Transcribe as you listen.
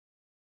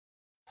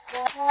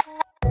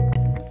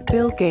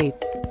Bill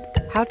Gates,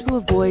 How to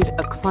Avoid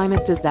a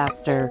Climate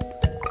Disaster,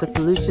 the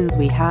Solutions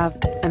We Have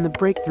and the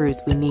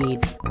Breakthroughs We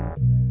Need.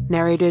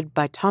 Narrated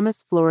by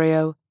Thomas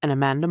Florio and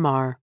Amanda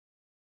Marr.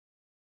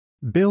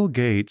 Bill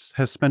Gates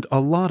has spent a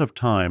lot of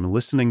time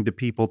listening to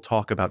people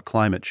talk about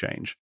climate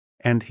change,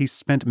 and he's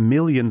spent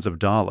millions of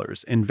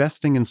dollars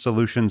investing in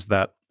solutions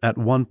that, at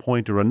one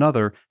point or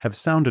another, have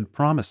sounded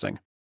promising.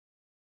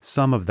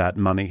 Some of that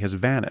money has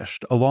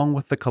vanished, along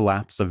with the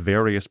collapse of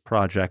various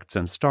projects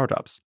and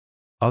startups.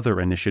 Other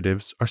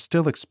initiatives are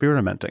still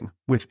experimenting,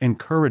 with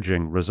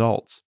encouraging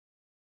results.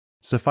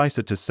 Suffice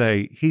it to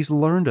say, he's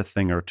learned a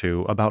thing or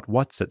two about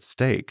what's at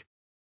stake,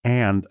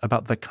 and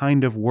about the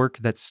kind of work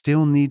that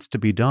still needs to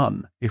be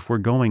done if we're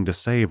going to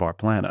save our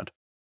planet.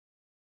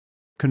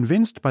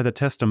 Convinced by the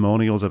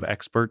testimonials of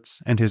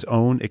experts and his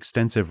own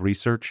extensive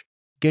research,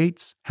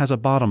 Gates has a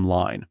bottom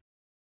line.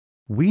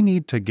 We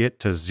need to get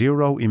to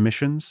zero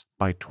emissions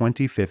by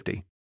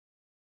 2050.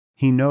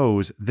 He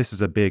knows this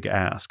is a big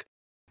ask.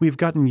 We've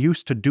gotten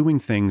used to doing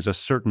things a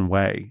certain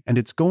way, and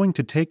it's going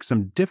to take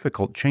some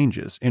difficult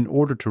changes in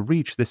order to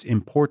reach this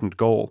important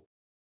goal.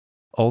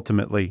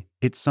 Ultimately,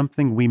 it's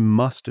something we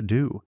must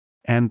do,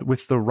 and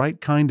with the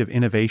right kind of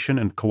innovation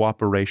and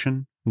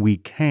cooperation, we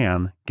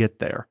can get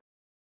there.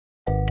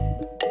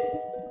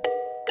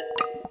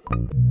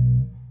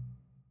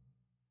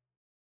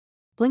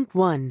 Blink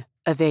 1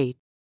 of 8.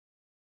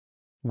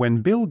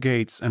 When Bill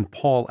Gates and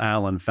Paul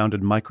Allen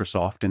founded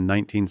Microsoft in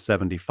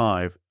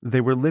 1975,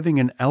 they were living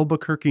in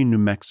Albuquerque, New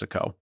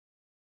Mexico.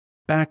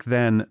 Back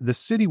then, the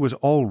city was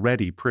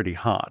already pretty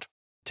hot.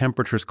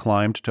 Temperatures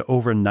climbed to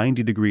over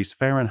 90 degrees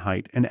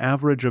Fahrenheit, an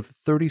average of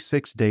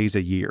 36 days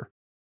a year.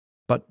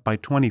 But by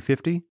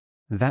 2050,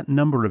 that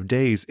number of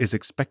days is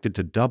expected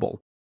to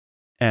double.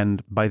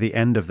 And by the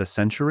end of the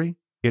century,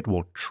 it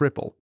will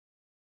triple.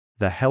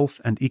 The health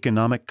and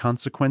economic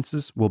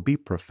consequences will be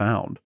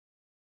profound.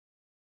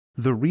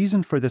 The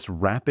reason for this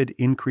rapid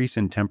increase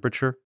in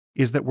temperature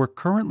is that we're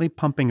currently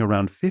pumping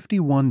around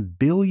 51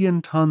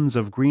 billion tons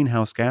of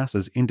greenhouse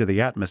gases into the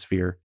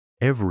atmosphere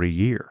every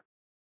year.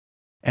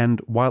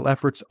 And while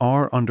efforts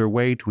are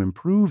underway to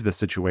improve the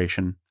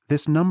situation,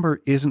 this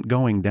number isn't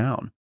going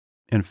down.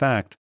 In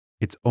fact,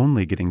 it's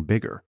only getting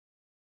bigger.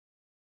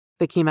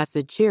 The key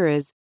message here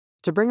is,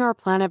 to bring our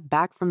planet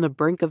back from the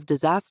brink of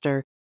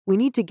disaster, we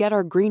need to get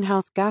our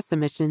greenhouse gas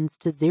emissions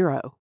to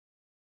zero.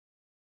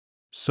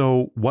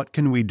 So, what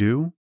can we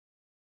do?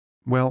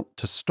 Well,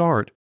 to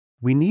start,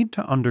 we need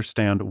to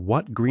understand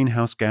what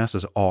greenhouse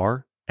gases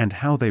are and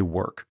how they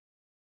work.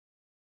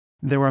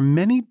 There are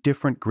many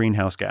different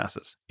greenhouse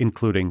gases,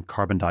 including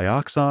carbon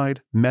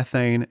dioxide,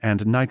 methane,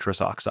 and nitrous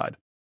oxide.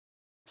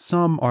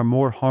 Some are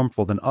more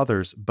harmful than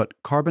others, but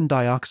carbon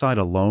dioxide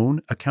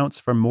alone accounts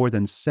for more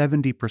than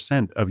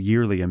 70% of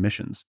yearly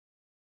emissions.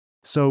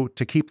 So,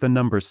 to keep the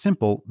numbers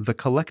simple, the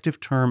collective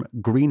term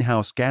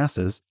greenhouse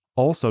gases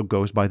also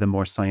goes by the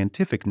more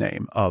scientific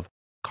name of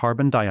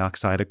carbon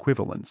dioxide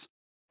equivalents,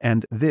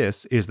 and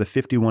this is the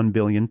 51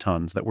 billion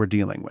tons that we're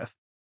dealing with.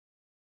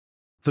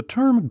 The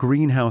term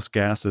greenhouse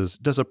gases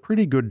does a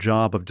pretty good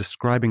job of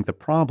describing the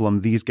problem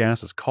these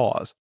gases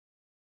cause.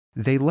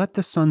 They let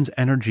the sun's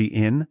energy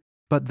in,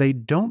 but they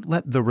don't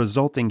let the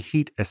resulting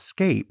heat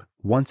escape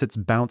once it's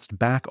bounced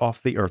back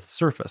off the Earth's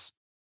surface.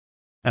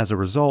 As a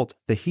result,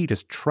 the heat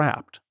is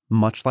trapped,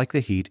 much like the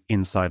heat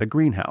inside a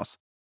greenhouse.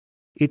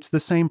 It's the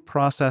same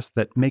process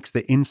that makes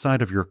the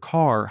inside of your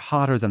car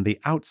hotter than the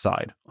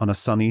outside on a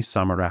sunny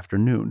summer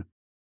afternoon.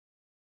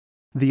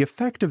 The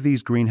effect of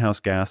these greenhouse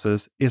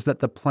gases is that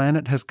the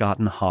planet has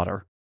gotten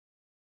hotter.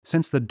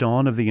 Since the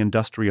dawn of the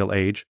industrial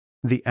age,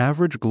 the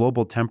average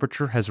global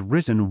temperature has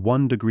risen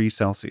 1 degree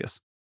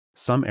Celsius.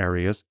 Some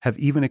areas have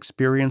even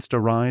experienced a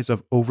rise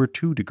of over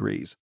 2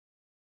 degrees.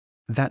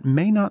 That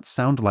may not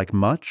sound like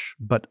much,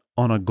 but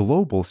on a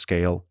global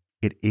scale,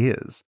 it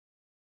is.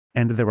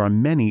 And there are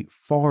many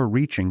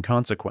far-reaching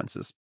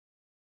consequences.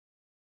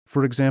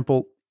 For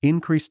example,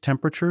 increased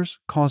temperatures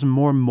cause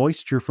more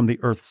moisture from the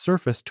Earth's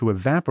surface to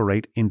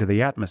evaporate into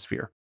the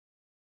atmosphere.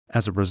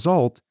 As a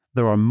result,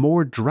 there are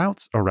more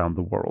droughts around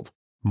the world,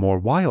 more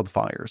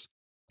wildfires,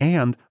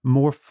 and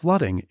more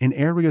flooding in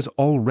areas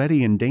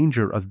already in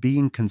danger of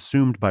being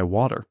consumed by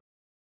water.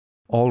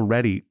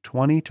 Already,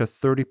 20 to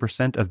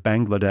 30% of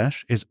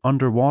Bangladesh is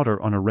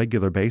underwater on a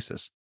regular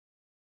basis.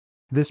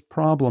 This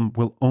problem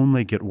will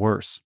only get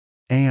worse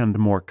and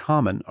more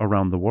common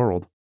around the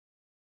world.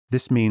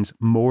 This means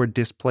more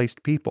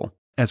displaced people,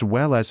 as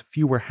well as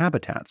fewer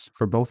habitats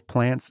for both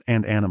plants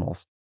and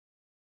animals.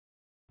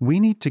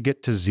 We need to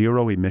get to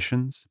zero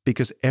emissions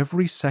because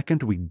every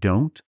second we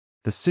don't,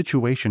 the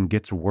situation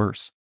gets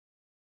worse.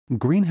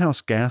 Greenhouse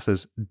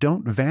gases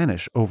don't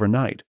vanish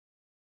overnight.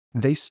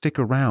 They stick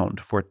around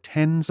for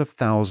tens of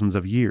thousands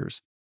of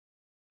years.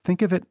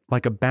 Think of it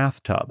like a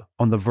bathtub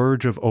on the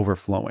verge of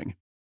overflowing.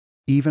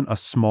 Even a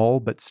small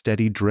but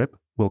steady drip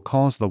will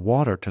cause the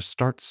water to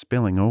start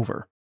spilling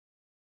over.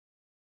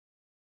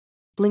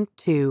 Blink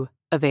 2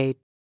 of 8.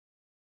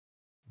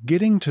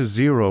 Getting to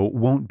zero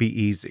won't be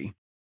easy.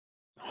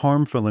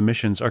 Harmful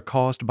emissions are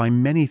caused by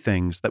many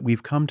things that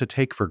we've come to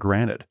take for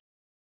granted.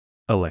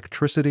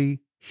 Electricity,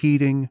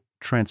 heating,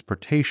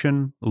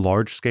 transportation,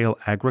 large-scale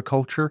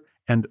agriculture,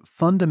 and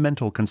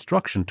fundamental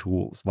construction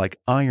tools like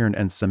iron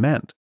and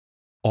cement.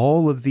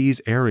 All of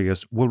these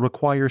areas will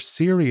require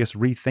serious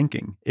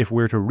rethinking if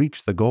we're to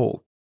reach the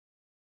goal.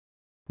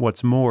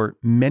 What's more,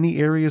 many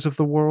areas of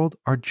the world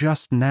are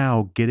just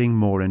now getting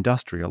more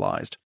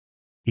industrialized.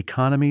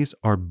 Economies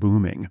are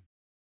booming.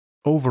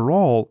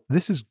 Overall,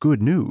 this is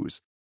good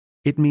news.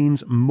 It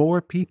means more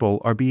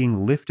people are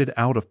being lifted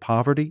out of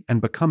poverty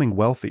and becoming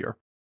wealthier.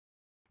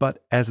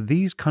 But as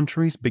these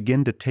countries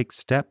begin to take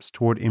steps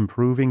toward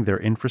improving their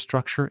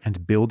infrastructure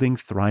and building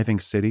thriving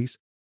cities,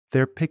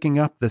 they're picking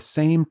up the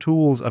same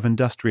tools of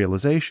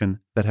industrialization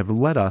that have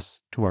led us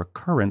to our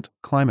current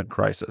climate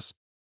crisis.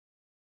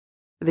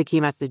 The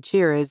key message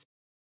here is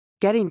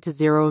getting to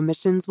zero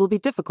emissions will be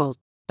difficult,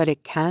 but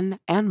it can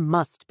and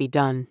must be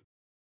done.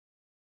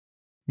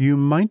 You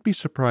might be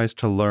surprised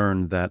to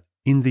learn that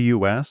in the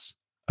US,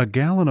 a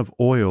gallon of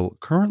oil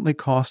currently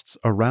costs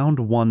around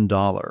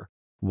 $1,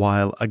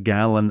 while a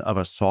gallon of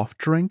a soft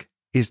drink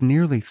is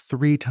nearly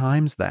 3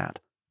 times that,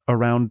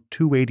 around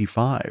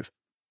 $2.85.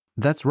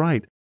 That's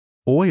right,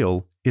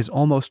 oil is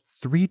almost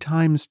 3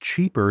 times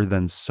cheaper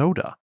than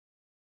soda.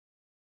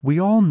 We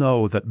all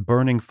know that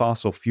burning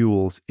fossil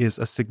fuels is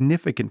a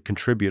significant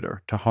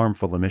contributor to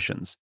harmful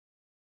emissions.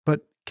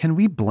 But can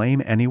we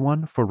blame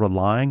anyone for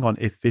relying on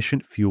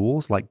efficient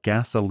fuels like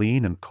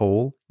gasoline and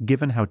coal,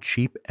 given how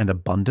cheap and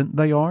abundant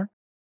they are?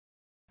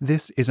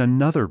 This is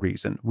another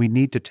reason we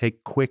need to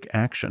take quick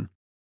action.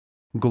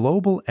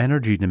 Global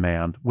energy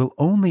demand will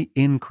only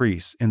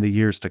increase in the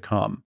years to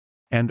come,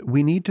 and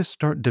we need to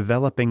start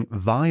developing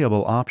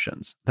viable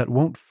options that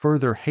won't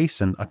further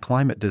hasten a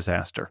climate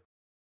disaster.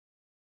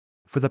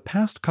 For the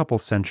past couple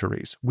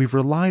centuries, we've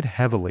relied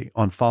heavily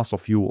on fossil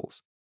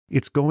fuels.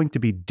 It's going to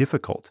be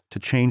difficult to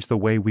change the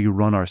way we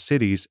run our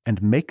cities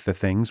and make the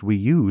things we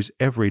use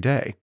every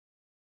day.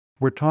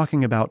 We're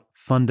talking about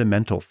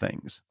fundamental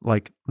things,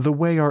 like the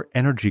way our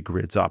energy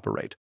grids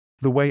operate,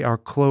 the way our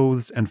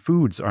clothes and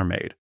foods are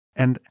made,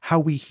 and how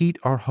we heat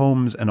our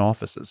homes and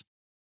offices.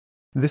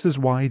 This is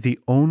why the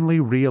only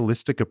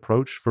realistic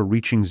approach for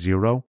reaching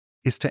zero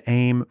is to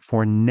aim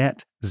for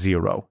net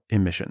zero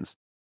emissions.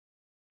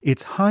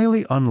 It's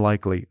highly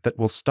unlikely that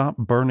we'll stop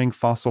burning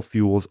fossil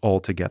fuels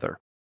altogether,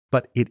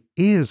 but it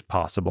is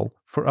possible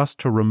for us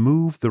to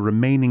remove the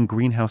remaining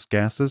greenhouse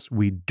gases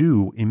we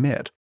do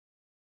emit.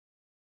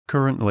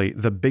 Currently,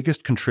 the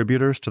biggest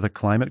contributors to the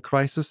climate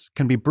crisis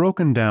can be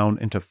broken down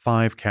into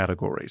 5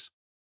 categories.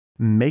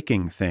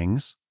 Making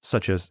things,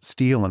 such as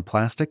steel and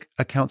plastic,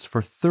 accounts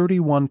for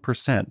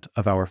 31%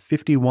 of our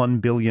 51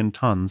 billion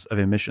tons of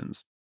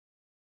emissions.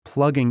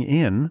 Plugging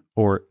in,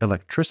 or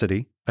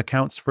electricity,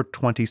 accounts for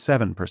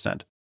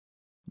 27%.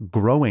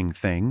 Growing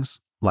things,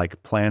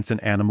 like plants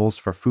and animals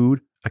for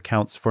food,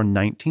 accounts for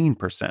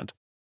 19%.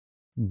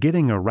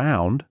 Getting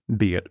around,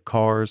 be it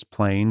cars,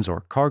 planes,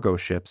 or cargo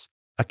ships,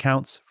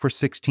 accounts for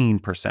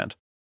 16%.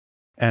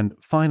 And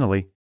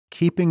finally,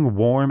 keeping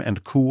warm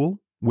and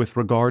cool, with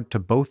regard to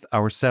both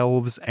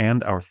ourselves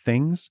and our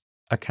things,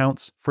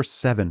 accounts for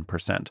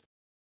 7%.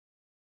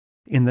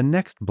 In the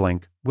next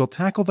blink, we'll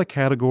tackle the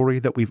category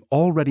that we've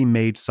already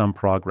made some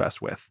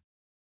progress with: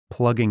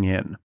 plugging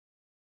in.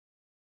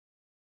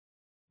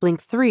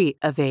 Blink 3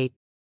 of 8.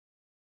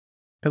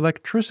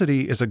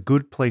 Electricity is a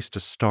good place to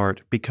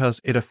start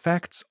because it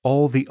affects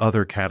all the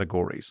other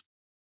categories.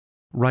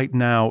 Right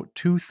now,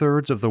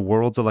 2/3 of the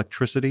world's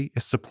electricity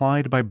is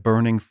supplied by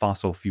burning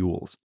fossil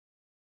fuels.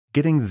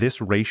 Getting this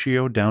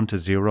ratio down to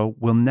zero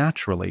will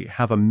naturally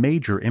have a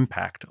major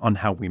impact on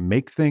how we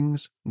make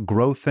things,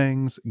 grow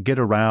things, get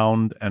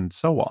around, and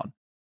so on.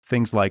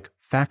 Things like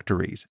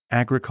factories,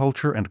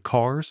 agriculture, and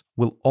cars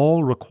will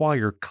all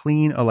require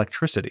clean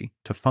electricity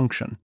to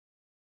function.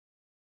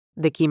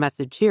 The key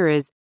message here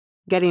is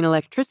getting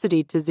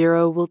electricity to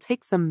zero will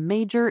take some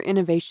major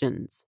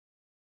innovations.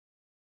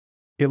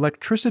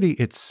 Electricity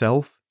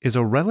itself is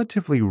a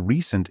relatively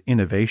recent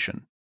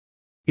innovation.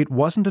 It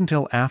wasn't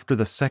until after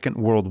the Second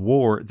World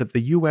War that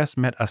the U.S.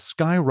 met a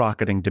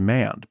skyrocketing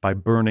demand by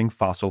burning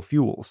fossil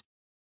fuels.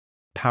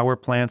 Power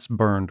plants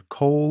burned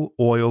coal,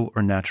 oil,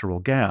 or natural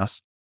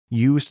gas,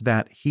 used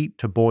that heat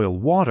to boil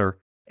water,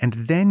 and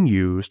then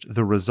used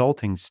the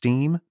resulting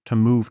steam to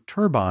move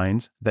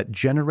turbines that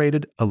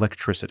generated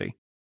electricity.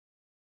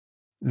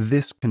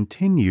 This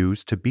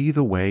continues to be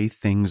the way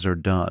things are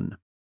done.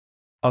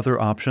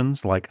 Other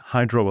options like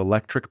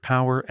hydroelectric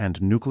power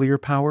and nuclear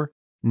power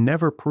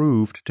never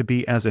proved to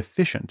be as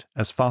efficient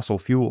as fossil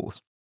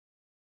fuels.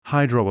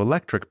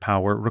 Hydroelectric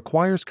power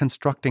requires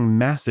constructing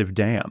massive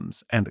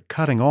dams and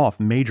cutting off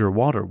major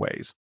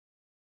waterways.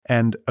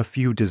 And a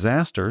few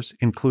disasters,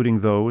 including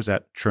those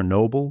at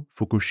Chernobyl,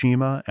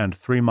 Fukushima, and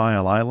 3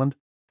 Mile Island,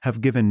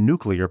 have given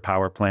nuclear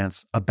power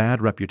plants a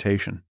bad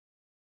reputation.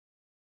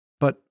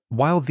 But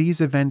while these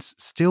events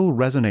still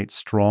resonate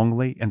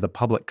strongly in the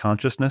public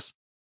consciousness,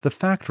 the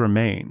fact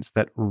remains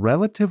that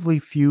relatively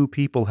few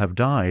people have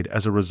died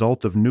as a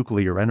result of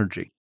nuclear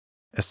energy.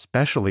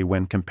 especially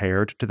when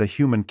compared to the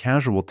human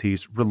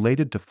casualties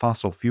related to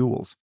fossil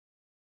fuels.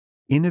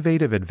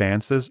 Innovative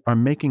advances are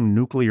making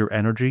nuclear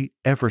energy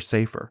ever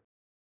safer.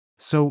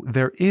 So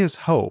there is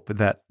hope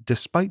that,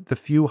 despite the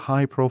few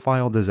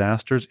high-profile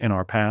disasters in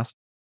our past,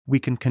 we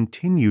can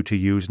continue to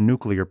use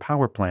nuclear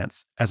power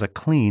plants as a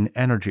clean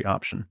energy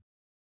option.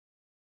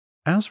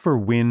 As for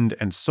wind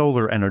and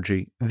solar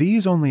energy,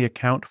 these only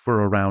account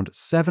for around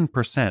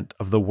 7%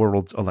 of the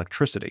world's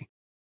electricity.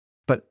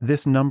 But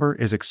this number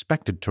is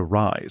expected to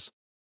rise.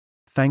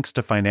 Thanks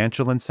to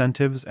financial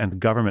incentives and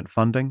government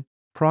funding,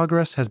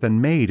 progress has been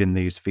made in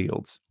these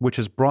fields, which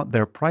has brought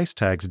their price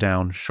tags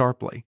down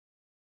sharply.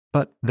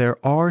 But there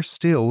are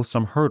still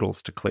some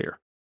hurdles to clear.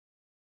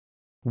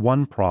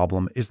 One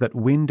problem is that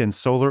wind and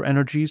solar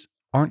energies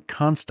aren't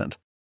constant.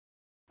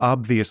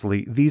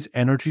 Obviously, these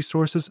energy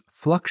sources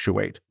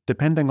fluctuate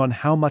depending on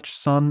how much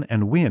sun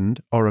and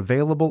wind are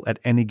available at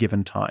any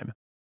given time.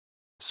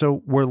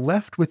 So we're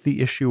left with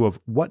the issue of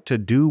what to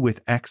do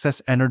with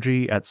excess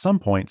energy at some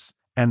points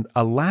and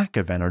a lack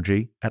of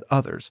energy at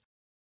others.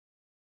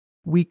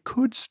 We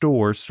could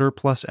store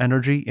surplus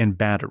energy in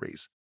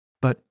batteries,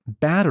 but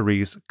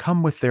batteries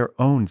come with their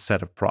own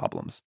set of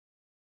problems.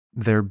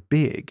 They're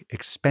big,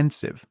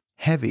 expensive,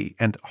 heavy,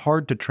 and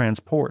hard to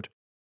transport.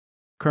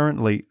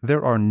 Currently,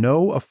 there are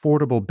no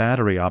affordable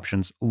battery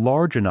options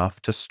large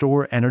enough to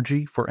store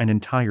energy for an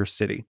entire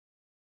city,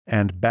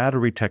 and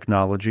battery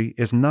technology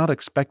is not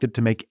expected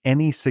to make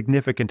any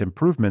significant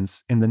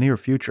improvements in the near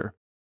future.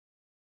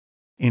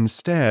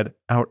 Instead,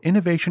 our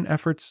innovation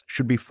efforts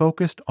should be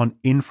focused on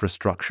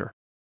infrastructure.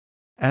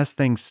 As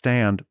things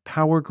stand,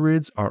 power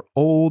grids are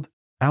old,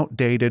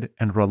 outdated,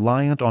 and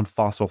reliant on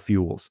fossil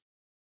fuels.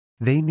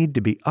 They need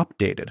to be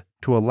updated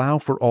to allow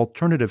for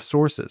alternative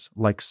sources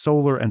like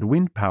solar and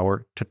wind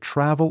power to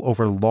travel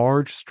over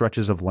large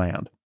stretches of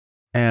land.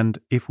 And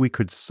if we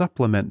could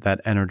supplement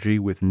that energy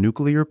with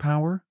nuclear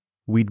power,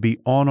 we'd be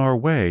on our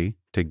way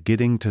to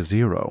getting to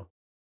zero.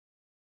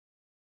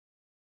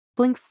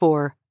 Blink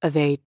 4 of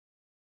 8.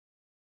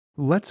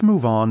 Let's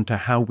move on to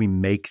how we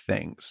make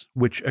things,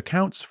 which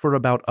accounts for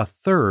about a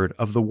third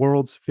of the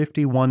world's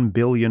 51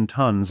 billion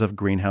tons of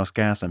greenhouse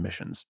gas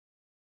emissions.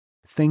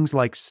 Things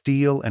like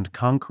steel and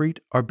concrete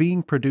are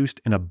being produced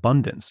in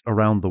abundance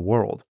around the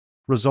world,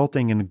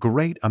 resulting in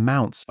great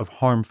amounts of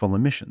harmful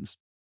emissions.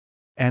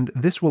 And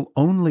this will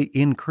only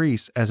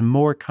increase as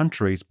more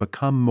countries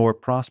become more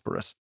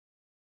prosperous.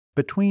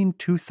 Between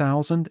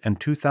 2000 and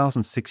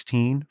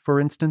 2016, for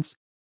instance,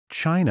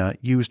 China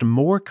used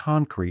more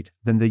concrete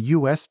than the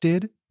US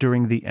did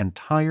during the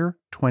entire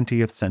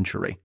 20th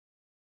century.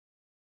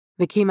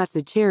 The key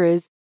message here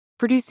is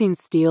producing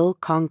steel,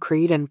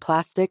 concrete, and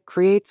plastic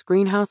creates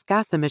greenhouse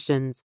gas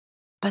emissions,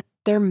 but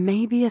there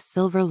may be a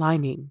silver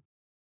lining.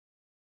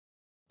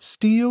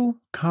 Steel,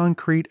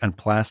 concrete, and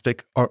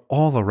plastic are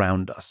all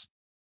around us.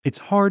 It's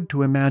hard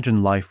to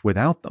imagine life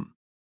without them.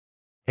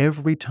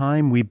 Every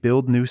time we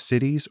build new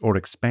cities or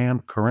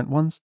expand current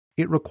ones,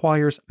 it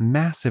requires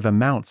massive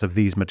amounts of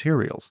these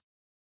materials.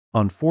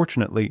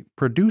 Unfortunately,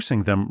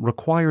 producing them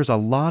requires a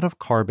lot of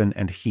carbon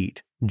and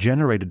heat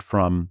generated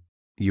from,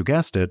 you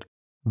guessed it,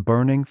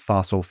 burning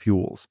fossil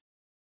fuels.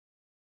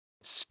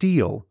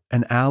 Steel,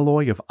 an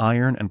alloy of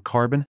iron and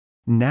carbon,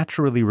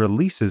 naturally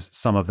releases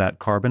some of that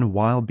carbon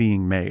while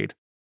being made.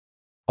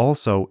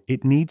 Also,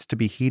 it needs to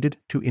be heated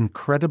to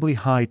incredibly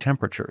high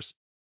temperatures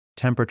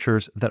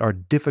that are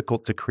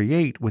difficult to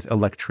create with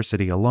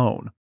electricity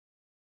alone.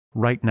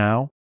 Right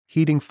now,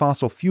 heating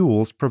fossil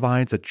fuels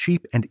provides a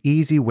cheap and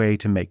easy way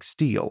to make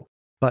steel,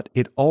 but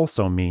it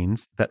also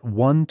means that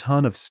 1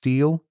 ton of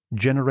steel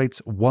generates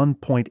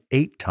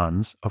 1.8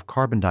 tons of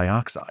carbon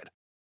dioxide.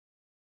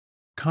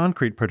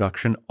 Concrete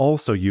production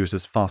also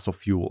uses fossil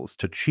fuels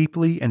to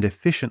cheaply and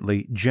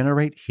efficiently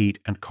generate heat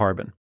and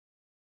carbon.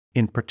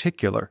 In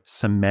particular,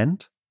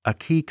 cement, a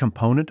key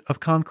component of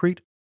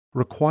concrete,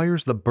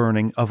 requires the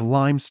burning of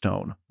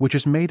limestone, which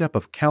is made up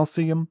of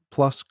calcium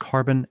plus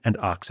carbon and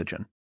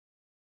oxygen.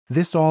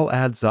 This all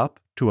adds up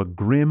to a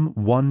grim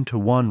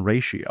 1-to-1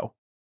 ratio.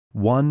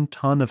 1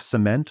 ton of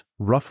cement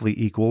roughly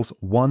equals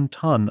 1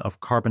 ton of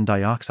carbon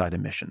dioxide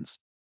emissions.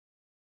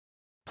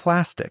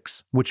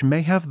 Plastics, which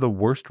may have the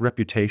worst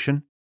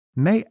reputation,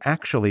 may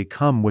actually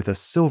come with a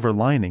silver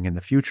lining in the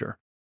future.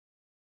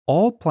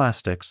 All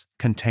plastics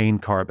contain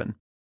carbon.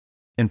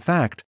 In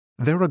fact,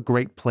 they're a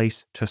great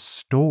place to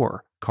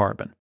store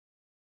carbon.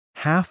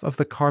 Half of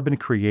the carbon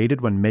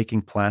created when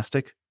making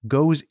plastic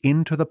goes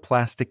into the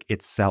plastic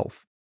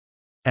itself.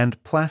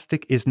 And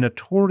plastic is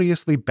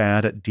notoriously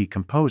bad at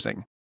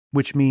decomposing,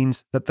 which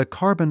means that the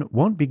carbon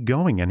won't be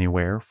going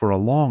anywhere for a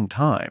long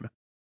time.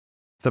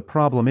 The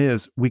problem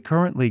is, we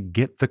currently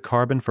get the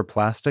carbon for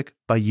plastic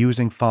by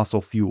using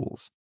fossil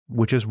fuels,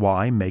 which is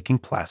why making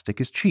plastic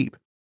is cheap.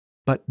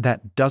 But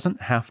that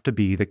doesn't have to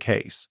be the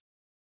case.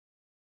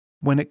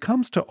 When it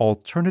comes to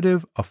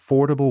alternative,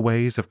 affordable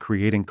ways of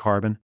creating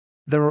carbon,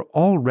 there are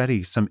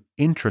already some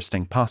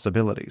interesting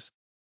possibilities.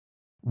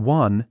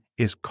 One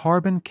is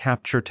carbon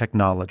capture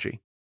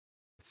technology.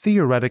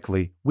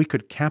 Theoretically, we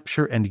could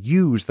capture and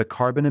use the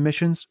carbon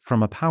emissions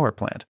from a power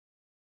plant.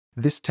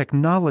 This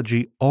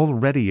technology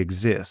already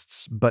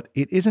exists, but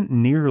it isn't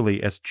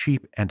nearly as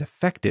cheap and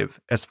effective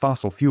as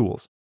fossil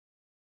fuels.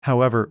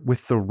 However,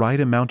 with the right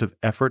amount of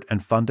effort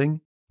and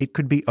funding, it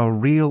could be a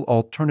real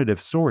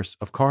alternative source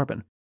of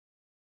carbon.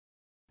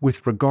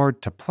 With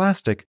regard to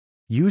plastic,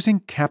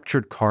 using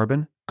captured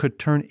carbon could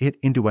turn it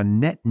into a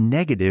net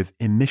negative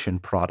emission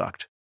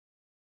product.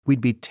 We'd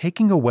be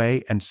taking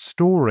away and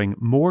storing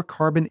more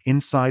carbon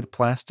inside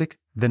plastic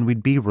than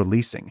we'd be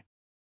releasing.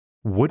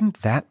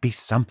 Wouldn't that be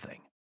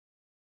something?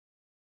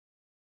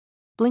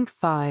 Blink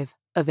 5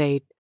 of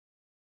 8.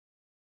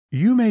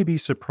 You may be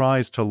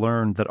surprised to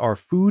learn that our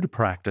food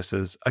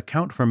practices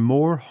account for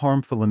more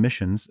harmful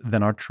emissions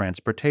than our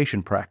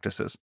transportation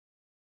practices.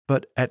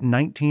 But at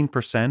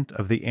 19%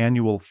 of the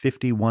annual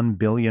 51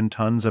 billion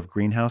tons of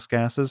greenhouse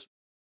gases,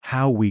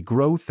 how we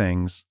grow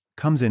things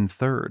comes in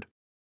third.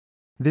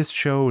 This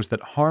shows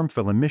that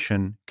harmful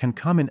emission can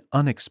come in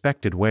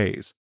unexpected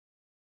ways.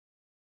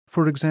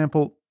 For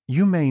example,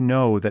 you may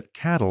know that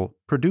cattle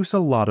produce a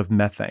lot of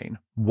methane,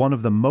 one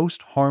of the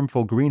most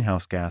harmful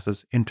greenhouse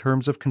gases in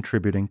terms of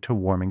contributing to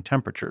warming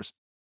temperatures.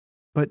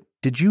 But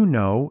did you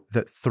know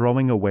that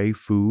throwing away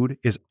food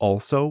is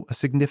also a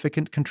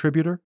significant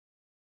contributor?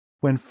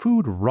 When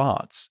food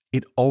rots,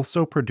 it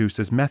also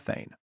produces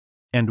methane,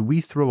 and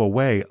we throw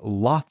away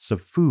lots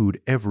of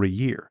food every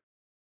year,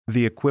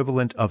 the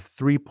equivalent of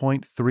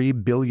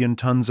 3.3 billion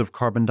tons of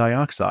carbon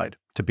dioxide,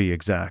 to be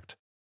exact.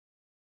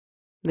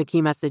 The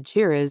key message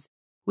here is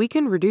we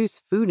can reduce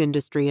food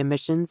industry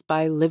emissions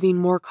by living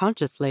more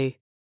consciously.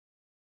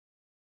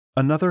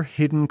 Another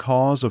hidden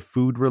cause of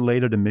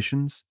food-related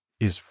emissions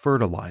is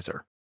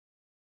fertilizer.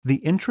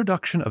 The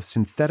introduction of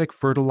synthetic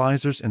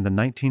fertilizers in the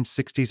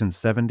 1960s and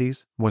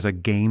 70s was a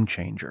game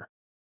changer.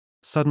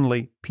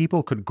 Suddenly,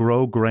 people could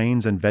grow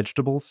grains and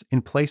vegetables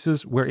in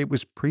places where it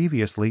was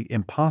previously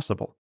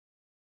impossible.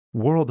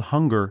 World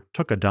hunger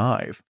took a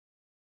dive.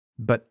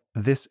 But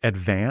this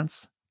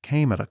advance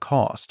came at a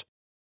cost.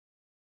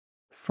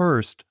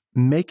 First,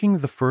 making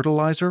the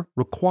fertilizer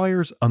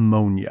requires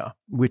ammonia,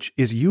 which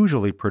is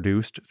usually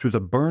produced through the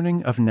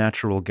burning of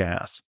natural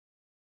gas.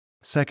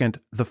 Second,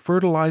 the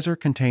fertilizer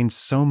contains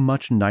so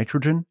much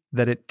nitrogen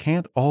that it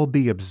can't all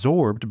be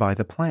absorbed by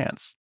the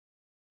plants.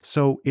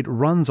 So it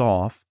runs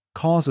off,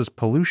 causes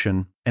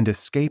pollution, and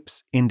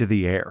escapes into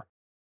the air.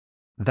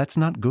 That's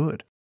not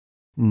good.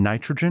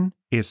 Nitrogen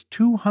is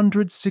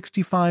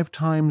 265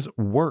 times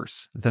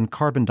worse than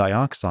carbon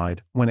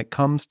dioxide when it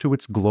comes to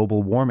its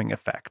global warming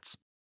effects.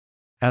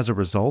 As a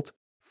result,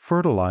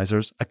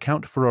 fertilizers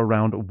account for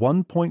around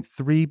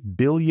 1.3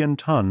 billion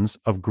tons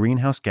of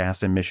greenhouse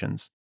gas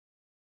emissions.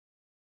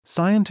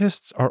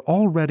 Scientists are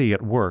already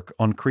at work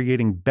on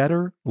creating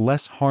better,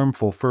 less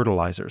harmful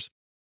fertilizers.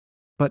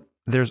 But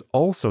there's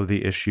also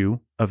the issue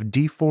of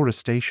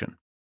deforestation.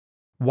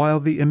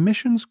 While the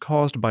emissions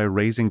caused by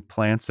raising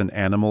plants and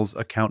animals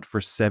account for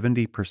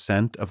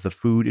 70% of the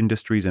food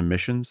industry's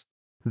emissions,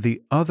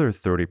 the other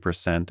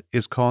 30%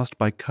 is caused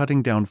by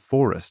cutting down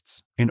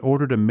forests in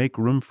order to make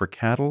room for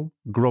cattle,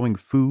 growing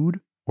food,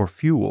 or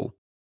fuel.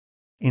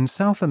 In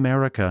South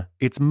America,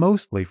 it's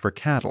mostly for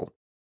cattle.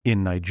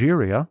 In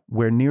Nigeria,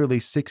 where nearly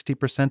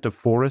 60% of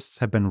forests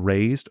have been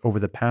razed over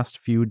the past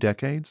few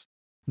decades,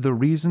 the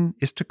reason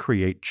is to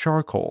create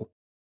charcoal.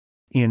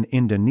 In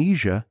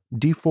Indonesia,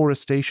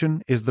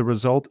 deforestation is the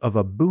result of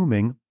a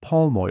booming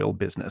palm oil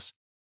business.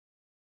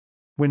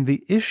 When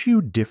the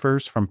issue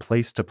differs from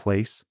place to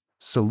place,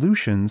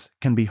 solutions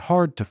can be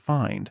hard to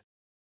find,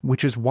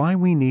 which is why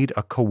we need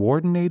a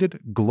coordinated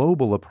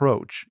global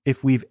approach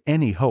if we've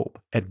any hope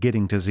at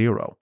getting to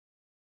zero.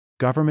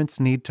 Governments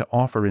need to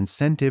offer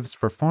incentives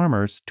for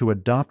farmers to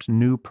adopt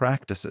new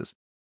practices,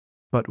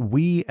 but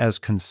we as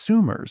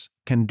consumers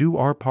can do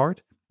our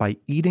part by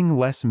eating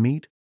less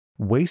meat,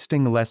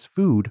 wasting less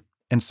food,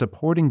 and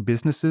supporting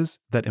businesses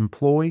that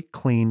employ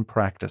clean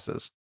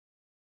practices.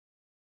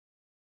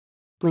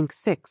 Blink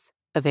 6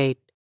 of 8.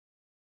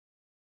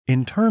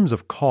 In terms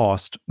of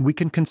cost, we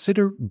can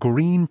consider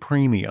green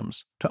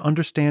premiums to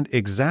understand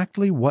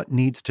exactly what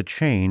needs to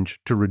change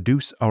to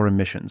reduce our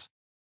emissions.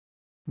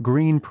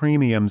 Green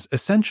premiums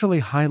essentially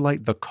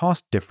highlight the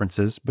cost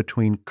differences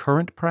between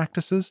current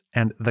practices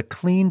and the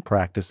clean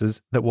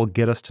practices that will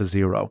get us to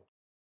zero.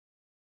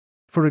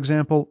 For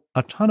example,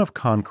 a ton of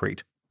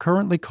concrete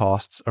currently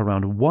costs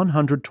around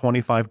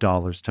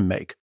 $125 to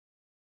make.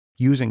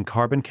 Using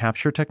carbon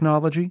capture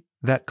technology,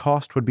 that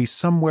cost would be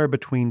somewhere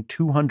between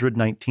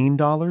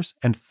 $219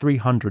 and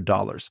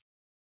 $300.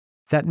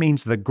 That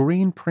means the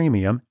green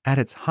premium at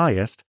its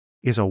highest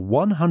is a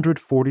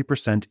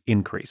 140%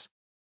 increase.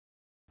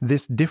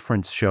 This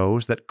difference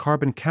shows that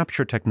carbon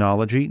capture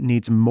technology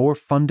needs more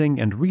funding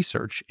and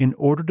research in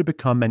order to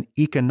become an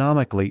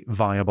economically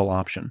viable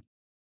option.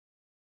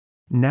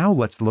 Now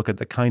let's look at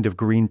the kind of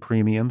green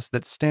premiums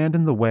that stand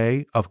in the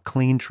way of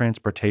clean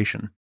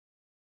transportation.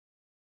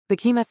 The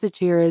key message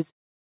here is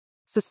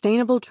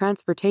sustainable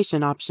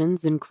transportation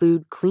options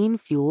include clean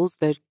fuels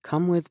that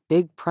come with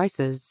big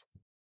prices.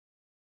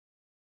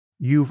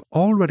 You've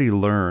already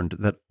learned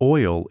that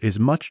oil is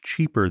much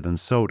cheaper than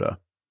soda.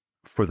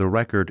 For the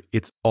record,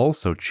 it's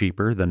also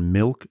cheaper than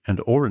milk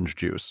and orange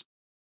juice.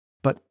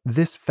 But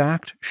this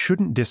fact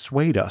shouldn't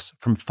dissuade us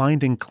from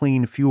finding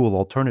clean fuel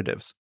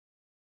alternatives.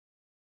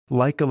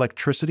 Like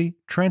electricity,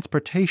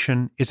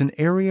 transportation is an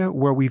area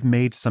where we've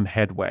made some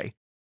headway.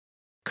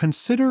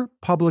 Consider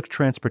public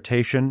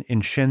transportation in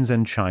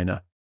Shenzhen,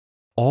 China.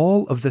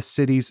 All of the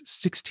city's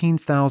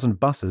 16,000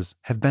 buses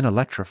have been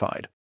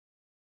electrified.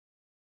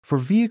 For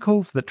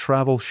vehicles that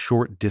travel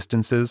short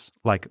distances,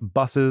 like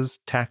buses,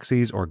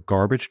 taxis, or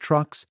garbage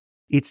trucks,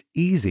 it's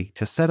easy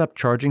to set up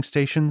charging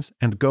stations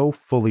and go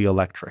fully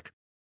electric.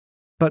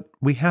 But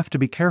we have to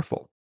be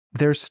careful.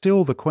 There's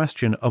still the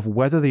question of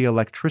whether the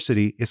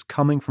electricity is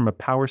coming from a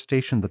power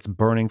station that's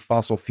burning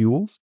fossil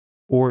fuels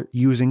or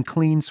using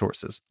clean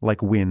sources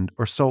like wind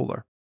or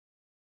solar.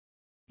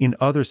 In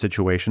other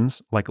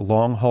situations, like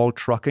long-haul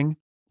trucking,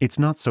 it's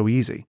not so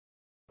easy.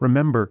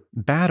 Remember,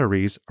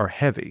 batteries are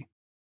heavy.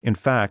 In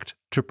fact,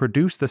 to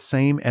produce the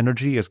same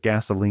energy as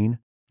gasoline,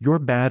 your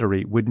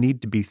battery would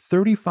need to be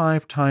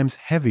 35 times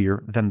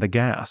heavier than the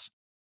gas.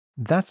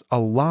 That's a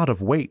lot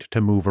of weight to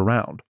move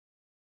around.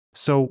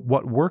 So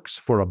what works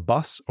for a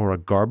bus or a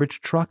garbage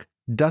truck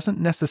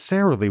doesn't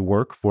necessarily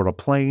work for a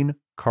plane,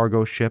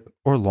 cargo ship,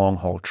 or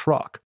long-haul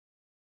truck.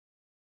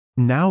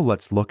 Now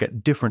let's look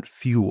at different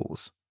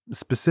fuels,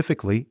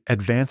 specifically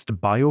advanced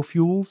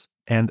biofuels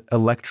and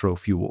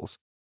electrofuels.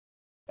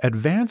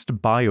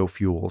 Advanced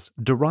biofuels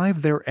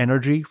derive their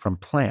energy from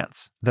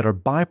plants that are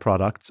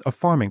byproducts of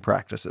farming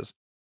practices.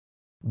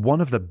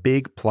 One of the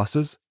big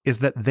pluses is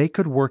that they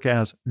could work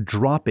as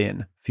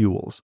drop-in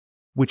fuels,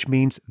 which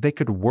means they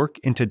could work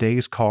in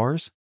today's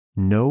cars,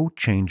 no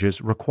changes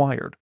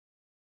required.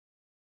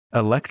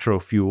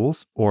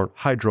 Electrofuels, or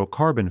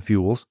hydrocarbon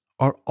fuels,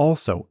 are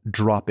also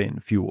drop-in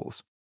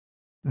fuels.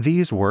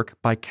 These work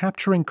by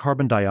capturing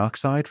carbon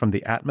dioxide from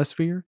the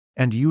atmosphere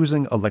and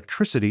using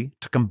electricity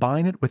to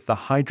combine it with the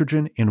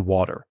hydrogen in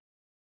water.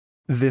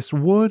 This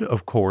would,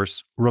 of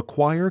course,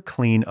 require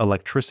clean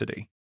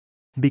electricity.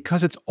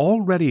 Because it's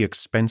already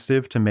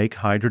expensive to make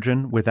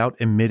hydrogen without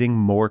emitting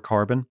more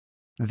carbon,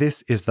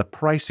 this is the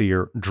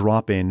pricier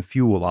drop-in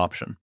fuel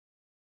option.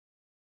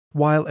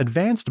 While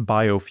advanced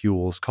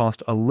biofuels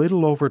cost a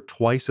little over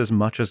twice as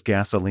much as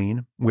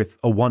gasoline, with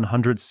a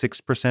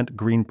 106%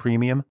 green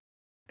premium,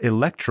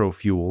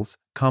 electrofuels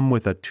come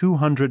with a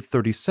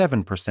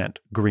 237%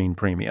 green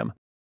premium.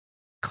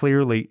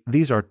 Clearly,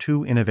 these are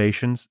two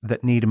innovations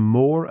that need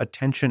more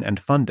attention and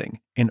funding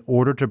in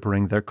order to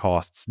bring their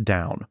costs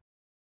down.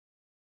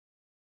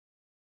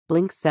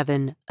 Blink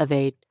 7 of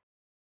 8.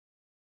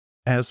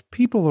 As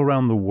people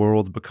around the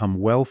world become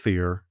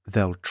wealthier,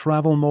 they'll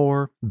travel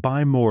more,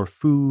 buy more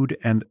food,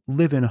 and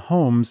live in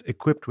homes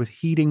equipped with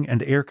heating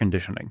and air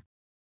conditioning.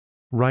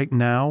 Right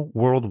now,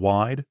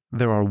 worldwide,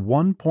 there are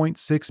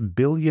 1.6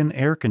 billion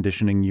air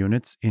conditioning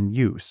units in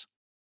use.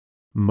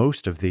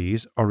 Most of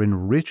these are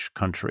in rich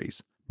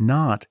countries,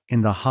 not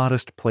in the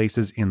hottest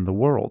places in the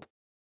world.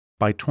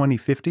 By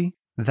 2050,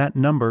 that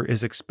number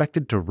is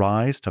expected to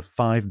rise to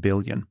 5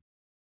 billion.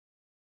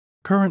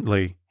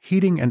 Currently,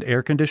 heating and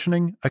air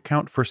conditioning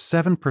account for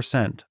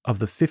 7% of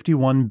the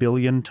 51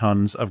 billion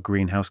tons of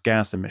greenhouse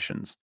gas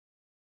emissions.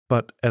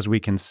 But as we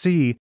can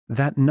see,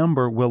 that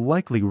number will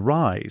likely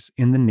rise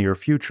in the near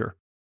future.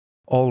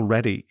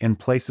 Already, in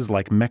places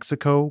like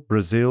Mexico,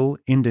 Brazil,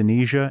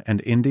 Indonesia,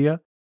 and India,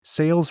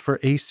 sales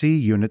for AC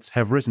units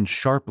have risen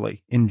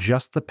sharply in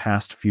just the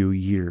past few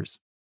years.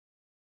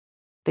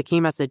 The key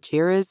message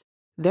here is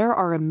there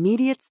are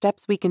immediate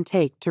steps we can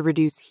take to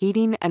reduce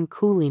heating and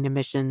cooling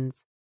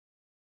emissions.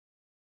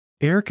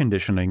 Air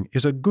conditioning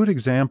is a good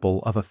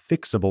example of a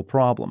fixable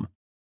problem.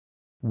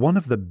 One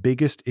of the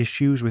biggest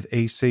issues with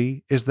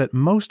AC is that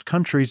most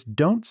countries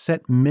don't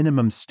set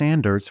minimum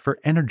standards for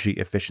energy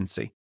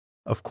efficiency.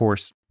 Of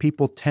course,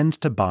 people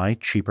tend to buy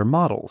cheaper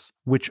models,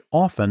 which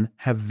often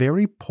have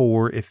very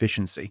poor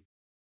efficiency.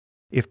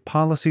 If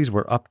policies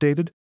were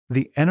updated,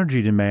 the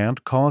energy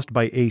demand caused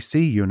by AC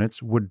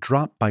units would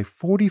drop by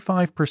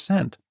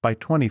 45% by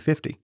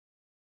 2050.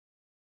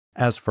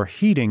 As for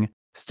heating,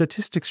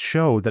 statistics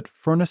show that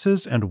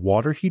furnaces and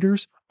water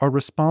heaters are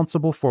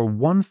responsible for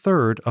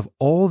 1/3 of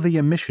all the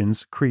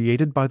emissions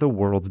created by the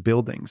world's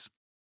buildings.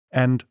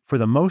 And for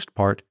the most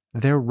part,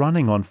 they're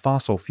running on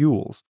fossil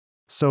fuels,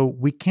 so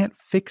we can't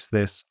fix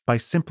this by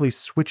simply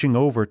switching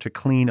over to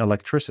clean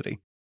electricity.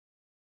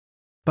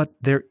 But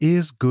there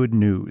is good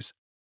news.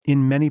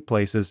 In many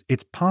places,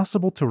 it's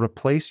possible to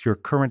replace your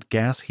current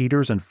gas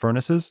heaters and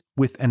furnaces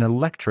with an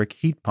electric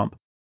heat pump.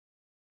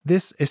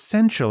 This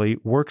essentially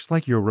works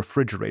like your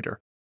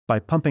refrigerator, by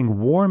pumping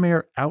warm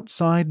air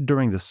outside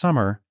during the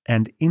summer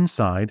and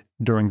inside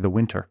during the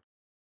winter.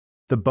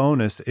 The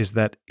bonus is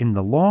that in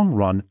the long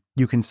run,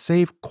 you can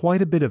save quite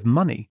a bit of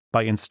money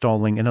by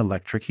installing an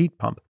electric heat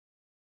pump.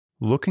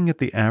 Looking at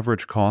the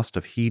average cost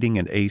of heating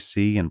and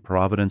AC in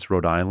Providence,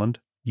 Rhode Island,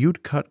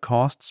 you'd cut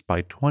costs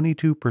by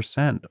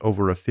 22%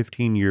 over a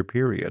 15-year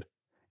period.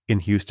 In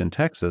Houston,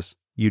 Texas,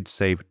 you'd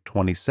save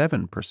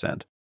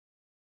 27%.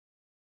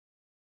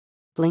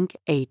 Blink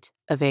 8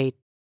 of 8.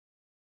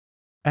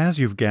 As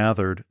you've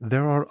gathered,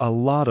 there are a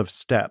lot of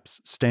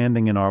steps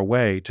standing in our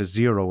way to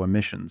zero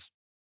emissions.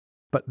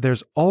 But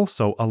there's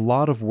also a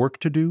lot of work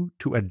to do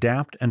to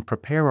adapt and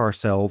prepare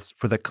ourselves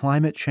for the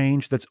climate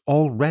change that's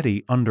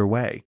already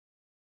underway.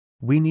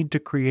 We need to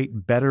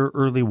create better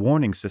early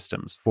warning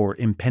systems for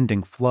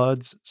impending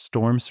floods,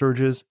 storm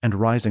surges, and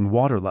rising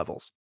water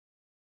levels.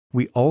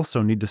 We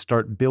also need to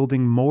start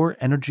building more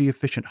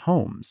energy-efficient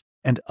homes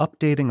and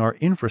updating our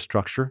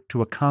infrastructure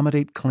to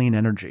accommodate clean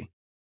energy.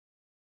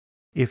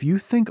 If you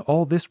think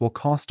all this will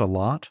cost a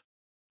lot,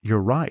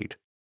 you're right,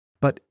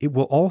 but it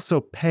will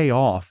also pay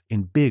off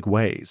in big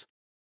ways.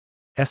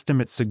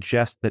 Estimates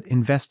suggest that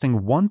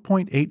investing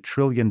 $1.8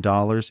 trillion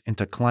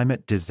into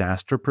climate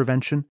disaster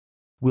prevention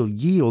will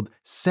yield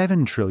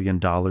 $7 trillion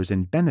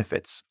in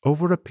benefits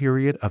over a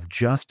period of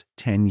just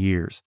 10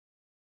 years.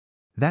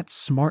 That's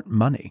smart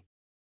money.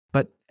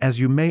 But as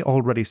you may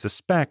already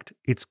suspect,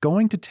 it's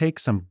going to take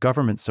some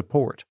government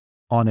support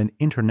on an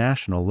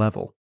international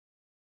level.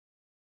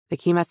 The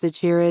key message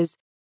here is,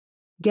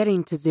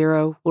 getting to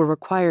zero will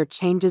require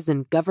changes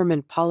in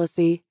government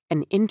policy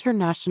and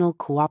international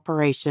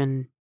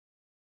cooperation.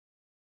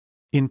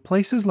 In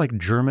places like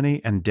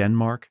Germany and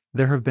Denmark,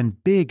 there have been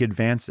big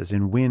advances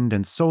in wind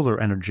and solar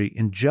energy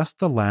in just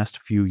the last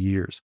few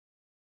years.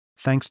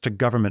 Thanks to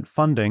government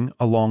funding,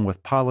 along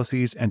with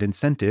policies and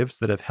incentives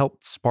that have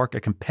helped spark a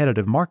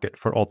competitive market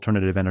for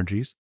alternative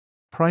energies,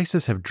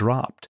 prices have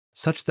dropped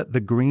such that the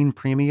green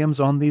premiums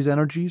on these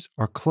energies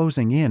are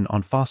closing in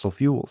on fossil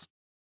fuels.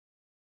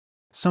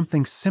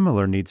 Something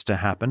similar needs to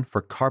happen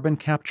for carbon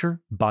capture,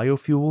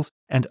 biofuels,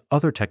 and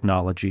other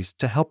technologies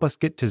to help us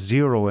get to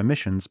zero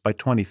emissions by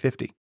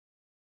 2050.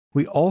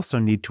 We also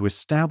need to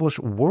establish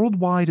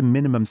worldwide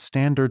minimum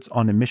standards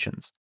on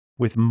emissions,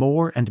 with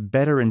more and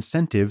better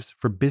incentives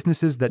for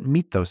businesses that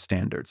meet those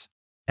standards,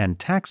 and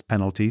tax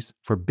penalties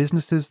for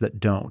businesses that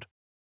don't.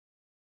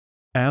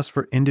 As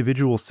for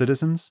individual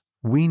citizens,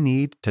 we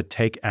need to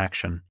take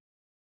action.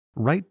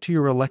 Write to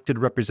your elected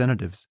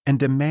representatives and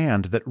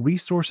demand that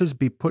resources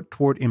be put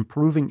toward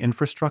improving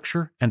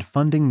infrastructure and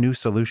funding new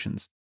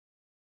solutions.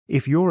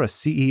 If you're a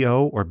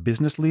CEO or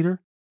business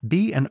leader,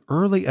 be an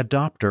early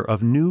adopter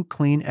of new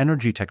clean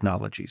energy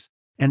technologies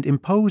and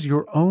impose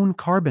your own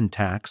carbon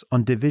tax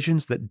on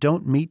divisions that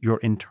don't meet your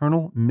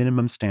internal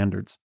minimum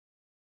standards.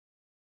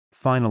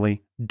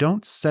 Finally,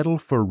 don't settle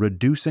for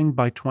reducing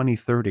by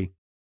 2030.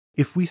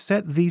 If we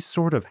set these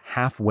sort of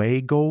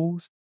halfway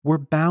goals, we're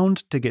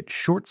bound to get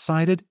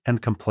short-sighted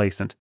and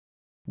complacent.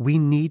 We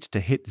need to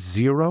hit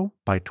zero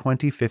by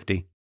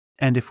 2050,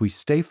 and if we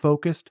stay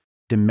focused,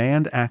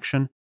 demand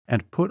action,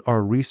 and put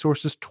our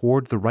resources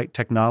toward the right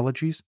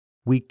technologies,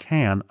 we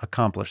can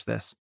accomplish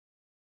this.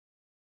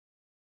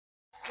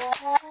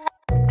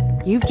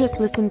 You've just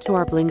listened to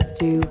our blinks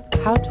to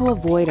How to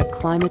Avoid a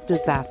Climate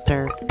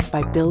Disaster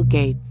by Bill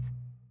Gates.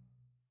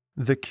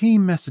 The key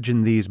message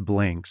in these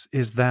blinks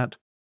is that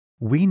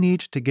we need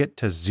to get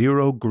to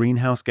zero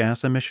greenhouse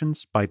gas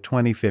emissions by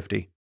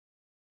 2050.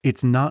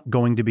 It's not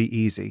going to be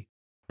easy,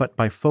 but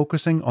by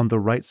focusing on the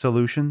right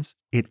solutions,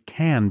 it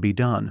can be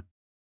done.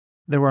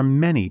 There are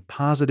many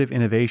positive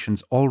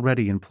innovations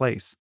already in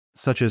place,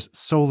 such as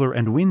solar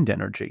and wind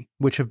energy,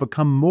 which have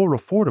become more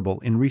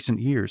affordable in recent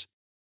years.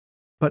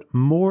 But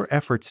more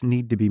efforts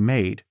need to be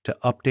made to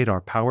update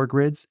our power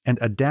grids and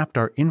adapt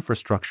our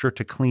infrastructure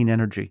to clean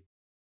energy.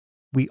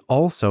 We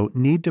also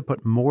need to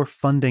put more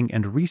funding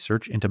and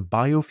research into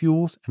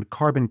biofuels and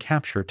carbon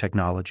capture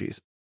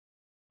technologies.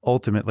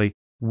 Ultimately,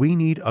 we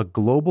need a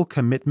global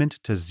commitment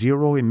to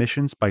zero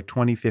emissions by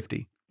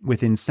 2050,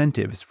 with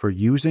incentives for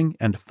using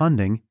and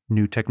funding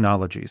new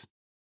technologies.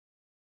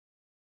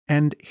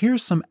 And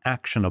here's some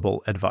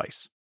actionable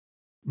advice.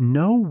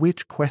 Know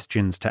which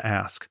questions to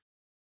ask.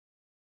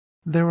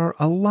 There are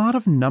a lot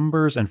of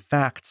numbers and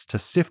facts to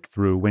sift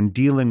through when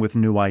dealing with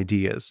new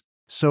ideas.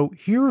 So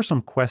here are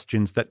some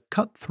questions that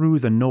cut through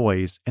the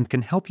noise and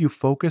can help you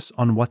focus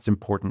on what's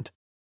important.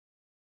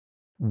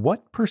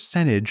 What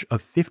percentage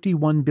of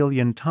 51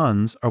 billion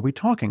tons are we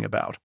talking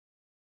about?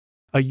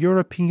 A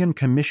European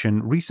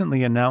Commission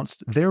recently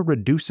announced they're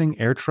reducing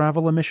air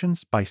travel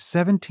emissions by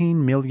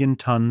 17 million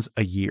tons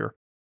a year.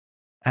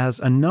 As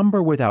a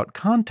number without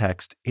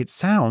context, it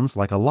sounds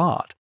like a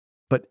lot,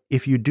 but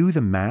if you do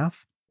the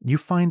math, you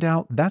find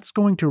out that's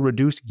going to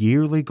reduce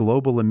yearly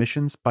global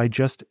emissions by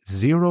just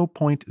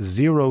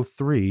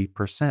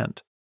 0.03%.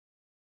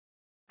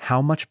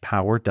 How much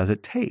power does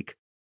it take?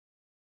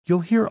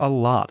 You'll hear a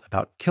lot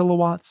about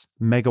kilowatts,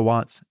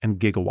 megawatts, and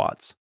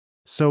gigawatts.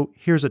 So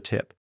here's a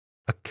tip.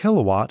 A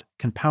kilowatt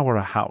can power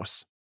a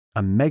house.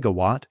 A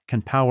megawatt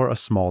can power a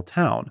small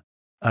town.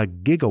 A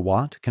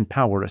gigawatt can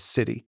power a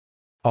city.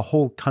 A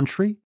whole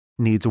country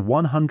needs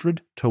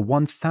 100 to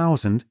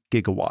 1,000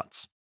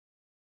 gigawatts.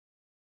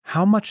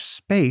 How much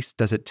space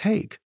does it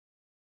take?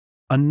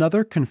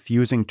 Another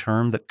confusing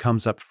term that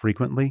comes up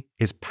frequently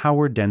is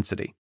power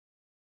density.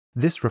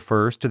 This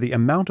refers to the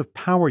amount of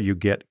power you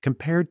get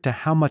compared to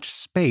how much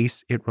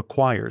space it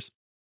requires.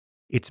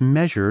 It's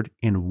measured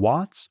in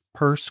watts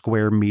per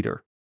square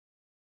meter.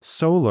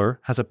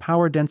 Solar has a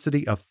power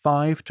density of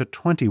 5 to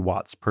 20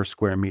 watts per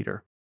square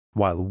meter,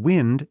 while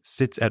wind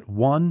sits at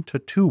 1 to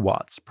 2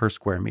 watts per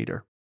square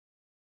meter.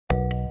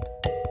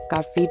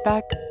 Got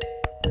feedback?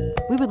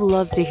 We would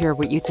love to hear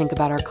what you think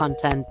about our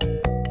content.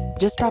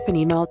 Just drop an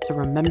email to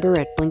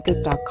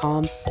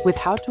remember@blinkist.com with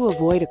how to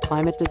avoid a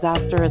climate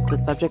disaster as the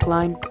subject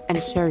line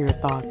and share your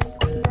thoughts.